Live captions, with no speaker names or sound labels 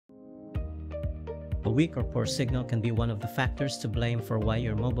A weak or poor signal can be one of the factors to blame for why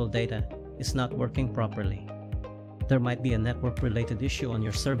your mobile data is not working properly. There might be a network-related issue on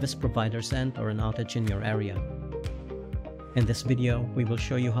your service provider's end or an outage in your area. In this video, we will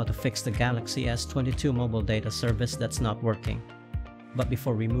show you how to fix the Galaxy S22 mobile data service that's not working. But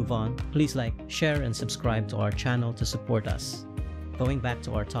before we move on, please like, share, and subscribe to our channel to support us. Going back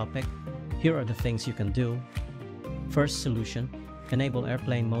to our topic, here are the things you can do. First solution, enable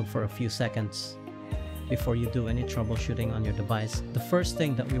airplane mode for a few seconds. Before you do any troubleshooting on your device, the first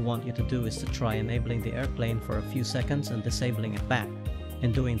thing that we want you to do is to try enabling the airplane for a few seconds and disabling it back.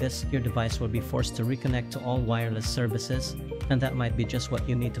 In doing this, your device will be forced to reconnect to all wireless services, and that might be just what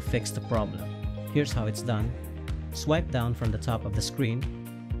you need to fix the problem. Here's how it's done. Swipe down from the top of the screen,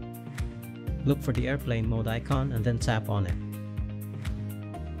 look for the airplane mode icon and then tap on it.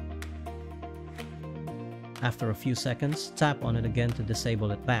 After a few seconds, tap on it again to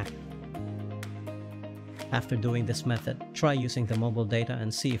disable it back. After doing this method, try using the mobile data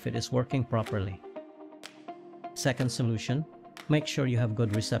and see if it is working properly. Second solution, make sure you have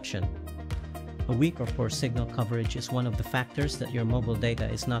good reception. A weak or poor signal coverage is one of the factors that your mobile data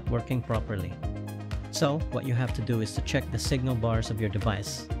is not working properly. So, what you have to do is to check the signal bars of your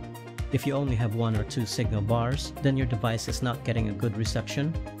device. If you only have 1 or 2 signal bars, then your device is not getting a good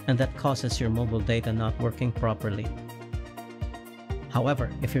reception, and that causes your mobile data not working properly. However,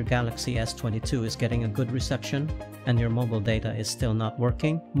 if your Galaxy S22 is getting a good reception, and your mobile data is still not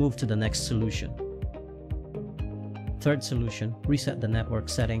working, move to the next solution. Third solution, reset the network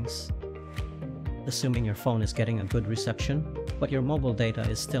settings. Assuming your phone is getting a good reception, but your mobile data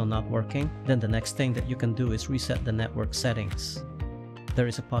is still not working, then the next thing that you can do is reset the network settings. There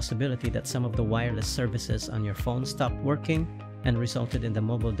is a possibility that some of the wireless services on your phone stopped working and resulted in the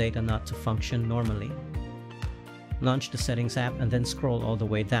mobile data not to function normally. Launch the Settings app and then scroll all the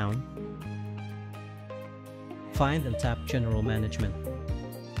way down. Find and tap General Management.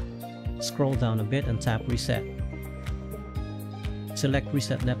 Scroll down a bit and tap Reset. Select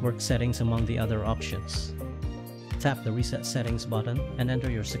Reset Network Settings among the other options. Tap the Reset Settings button and enter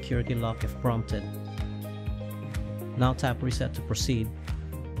your security lock if prompted. Now tap Reset to proceed.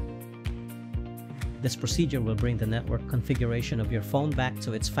 This procedure will bring the network configuration of your phone back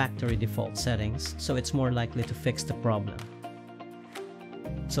to its factory default settings, so it's more likely to fix the problem.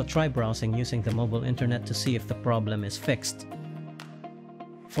 So try browsing using the mobile internet to see if the problem is fixed.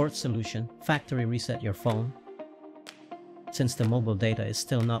 Fourth solution, factory reset your phone. Since the mobile data is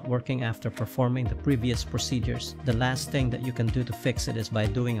still not working after performing the previous procedures, the last thing that you can do to fix it is by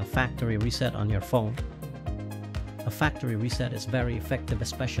doing a factory reset on your phone. A factory reset is very effective,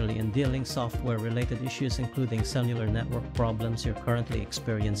 especially in dealing software-related issues including cellular network problems you're currently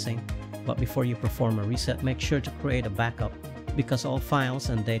experiencing. But before you perform a reset, make sure to create a backup, because all files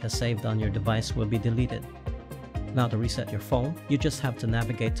and data saved on your device will be deleted. Now to reset your phone, you just have to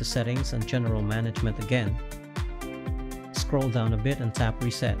navigate to Settings and General Management again. Scroll down a bit and tap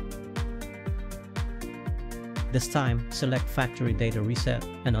Reset. This time, select Factory Data Reset,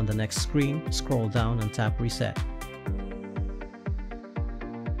 and on the next screen, scroll down and tap Reset.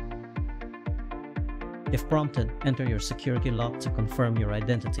 If prompted, enter your security lock to confirm your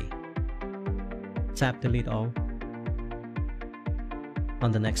identity. Tap Delete All.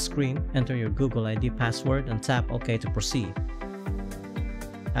 On the next screen, enter your Google ID password and tap OK to proceed.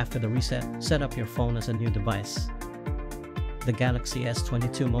 After the reset, set up your phone as a new device. The Galaxy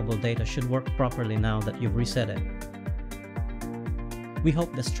S22 mobile data should work properly now that you've reset it. We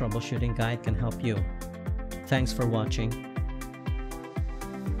hope this troubleshooting guide can help you. Thanks for watching.